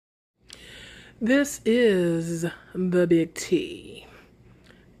This is the Big T,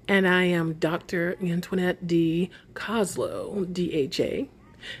 and I am Dr. Antoinette D. Coslow, DHA,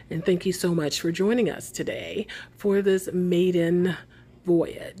 and thank you so much for joining us today for this Maiden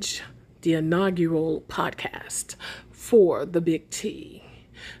Voyage, the inaugural podcast for the Big T.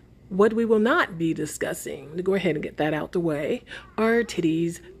 What we will not be discussing, to go ahead and get that out the way, are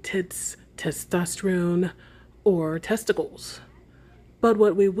titties, tits, testosterone, or testicles. But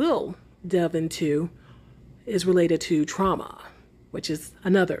what we will delve into is related to trauma, which is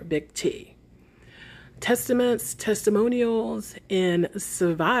another big T. Testaments, testimonials, and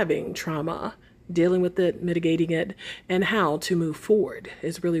surviving trauma, dealing with it, mitigating it, and how to move forward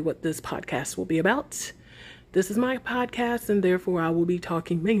is really what this podcast will be about. This is my podcast, and therefore I will be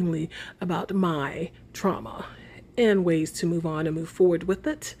talking mainly about my trauma and ways to move on and move forward with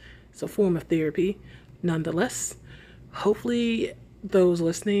it. It's a form of therapy, nonetheless. Hopefully, those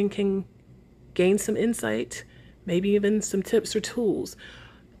listening can gain some insight, maybe even some tips or tools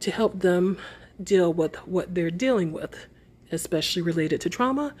to help them deal with what they're dealing with, especially related to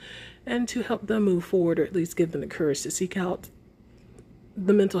trauma, and to help them move forward, or at least give them the courage to seek out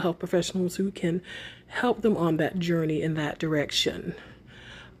the mental health professionals who can help them on that journey in that direction.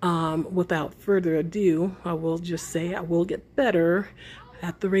 Without further ado, I will just say I will get better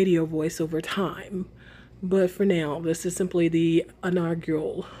at the radio voice over time. But for now, this is simply the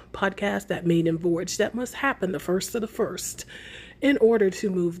inaugural podcast, that Maiden Voyage that must happen the first of the first in order to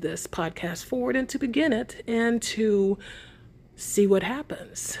move this podcast forward and to begin it and to see what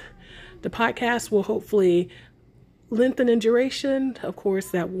happens. The podcast will hopefully lengthen in duration. Of course,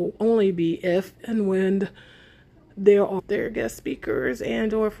 that will only be if and when there are guest speakers,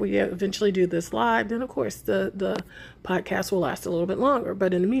 and or if we eventually do this live, then of course the podcast will last a little bit longer.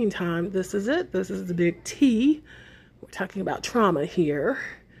 But in the meantime, this is it. This is the Big T. We're talking about trauma here,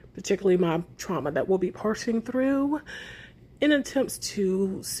 particularly my trauma that we'll be parsing through in attempts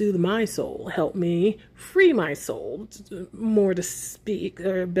to soothe my soul, help me free my soul, more to speak,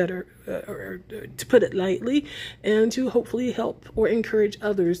 or better, or to put it lightly, and to hopefully help or encourage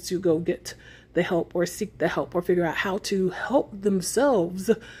others to go get the help or seek the help or figure out how to help themselves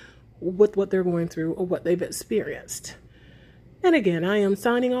with what they're going through or what they've experienced. And again, I am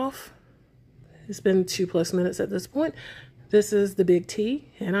signing off. It's been 2+ minutes at this point. This is the Big T,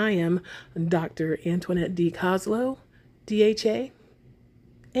 and I am Dr. Antoinette D. Coslow, DHA,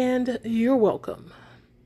 and you're welcome.